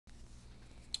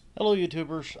Hello,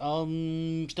 YouTubers.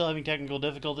 Still having technical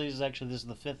difficulties. Actually, this is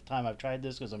the fifth time I've tried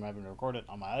this because I'm having to record it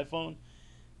on my iPhone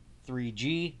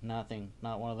 3G. Not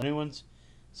one of the new ones.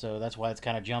 So that's why it's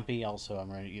kind of jumpy. Also,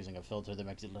 I'm using a filter that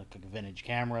makes it look like a vintage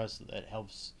camera, so that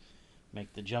helps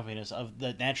make the jumpiness of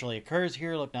that naturally occurs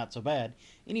here look not so bad.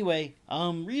 Anyway,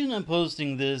 reason I'm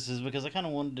posting this is because I kind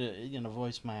of wanted to,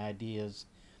 voice my ideas,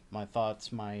 my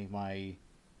thoughts, my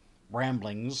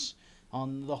ramblings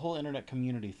on the whole internet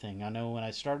community thing. I know when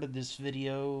I started this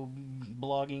video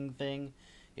blogging thing,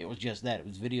 it was just that. It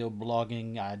was video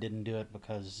blogging. I didn't do it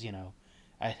because,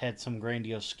 I had some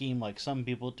grandiose scheme like some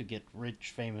people to get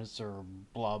rich, famous, or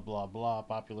blah, blah, blah,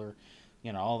 popular,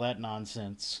 all that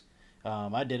nonsense.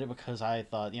 I did it because I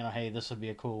thought, hey, this would be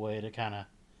a cool way to kind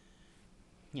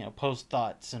of, post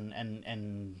thoughts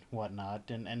and whatnot.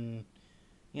 And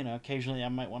occasionally I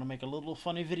might want to make a little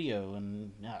funny video,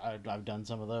 and I've done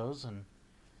some of those, and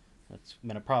that's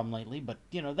been a problem lately. But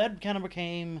that kind of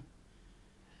became,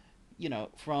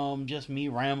 from just me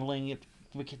rambling.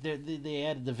 They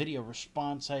added the video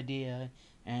response idea,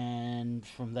 and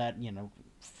from that,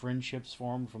 friendships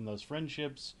formed from those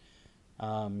friendships.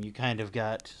 You kind of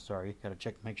got, sorry, gotta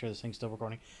check, make sure this thing's still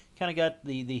recording. Kind of got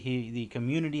the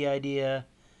community idea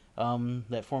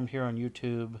that formed here on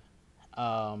YouTube.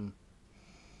 Um,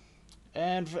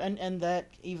 and that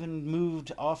even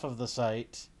moved off of the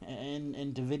site and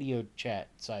into video chat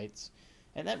sites,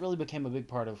 and that really became a big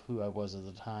part of who I was at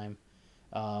the time.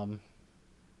 Um,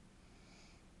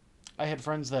 I had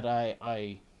friends that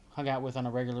I hung out with on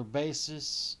a regular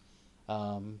basis,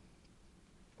 um,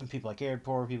 people I cared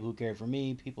for, people who cared for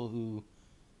me, people who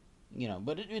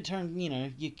but it turned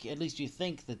you at least you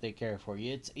think that they care for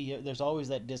you. There's always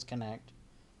that disconnect,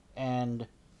 and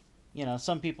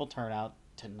some people turn out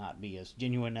to not be as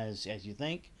genuine as you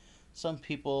think. Some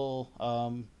people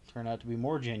turn out to be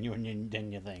more genuine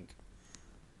than you think.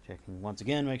 Checking once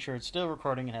again, make sure it's still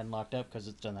recording and hadn't locked up because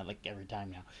it's done that like every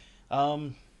time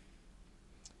now.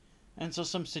 And so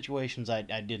some situations I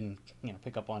didn't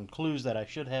pick up on clues that I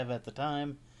should have at the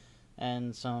time,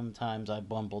 and sometimes I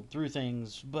bumbled through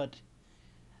things, but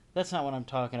that's not what I'm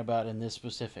talking about in this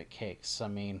specific case. I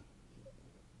mean,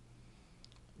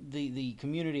 the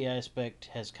community aspect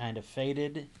has kind of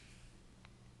faded,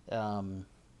 um,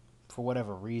 for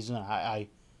whatever reason. I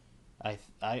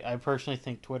personally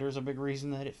think Twitter is a big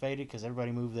reason that it faded because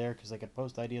everybody moved there because they could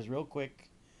post ideas real quick,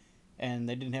 and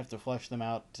they didn't have to flesh them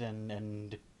out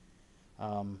and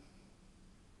um,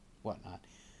 whatnot.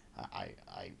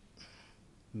 I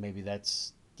maybe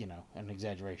that's an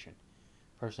exaggeration.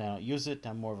 Personally, I don't use it.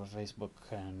 I'm more of a Facebook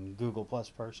and Google Plus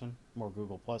person. More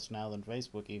Google Plus now than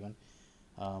Facebook even,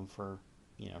 for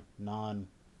non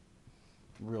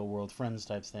real world friends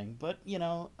type thing. But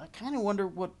I kind of wonder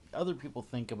what other people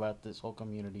think about this whole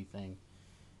community thing.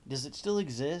 Does it still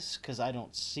exist? Because I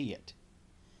don't see it.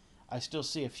 I still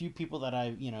see a few people that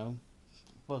I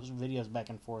post videos back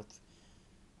and forth.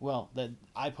 Well, that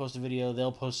I post a video,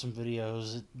 they'll post some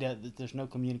videos. There's no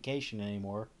communication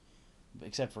anymore,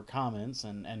 except for comments,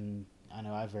 and I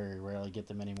know I very rarely get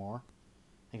them anymore.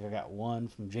 I think I got one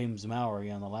from James Mowry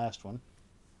on the last one.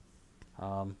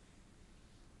 Um,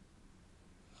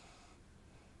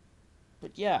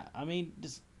 but yeah, I mean,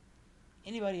 does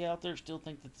anybody out there still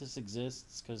think that this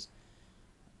exists? Because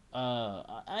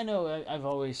I know I've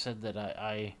always said that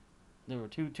I there were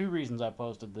two reasons I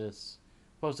posted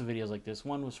videos like this.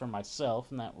 One was for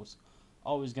myself, and that was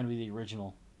always going to be the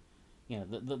original.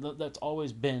 That's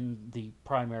always been the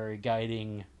primary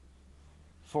guiding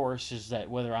force, is that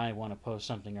whether I want to post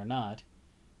something or not.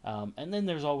 And then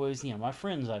there's always my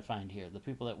friends I find here, the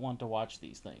people that want to watch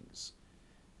these things.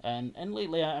 And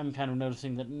lately I'm kind of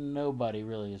noticing that nobody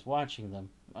really is watching them.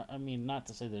 I mean, not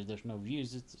to say that there's no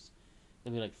views.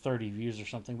 There'll be like 30 views or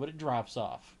something, but it drops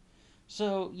off.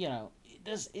 So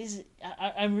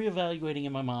I'm reevaluating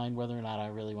in my mind whether or not I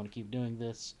really want to keep doing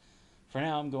this. For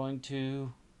now, I'm going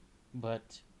to,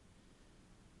 but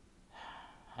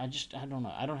I don't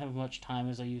know. I don't have much time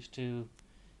as I used to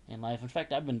in life. In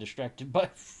fact, I've been distracted by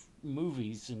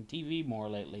movies and TV more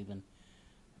lately than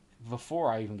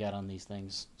before I even got on these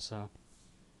things. So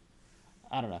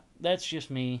I don't know. That's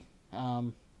just me.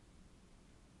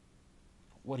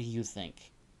 What do you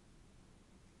think?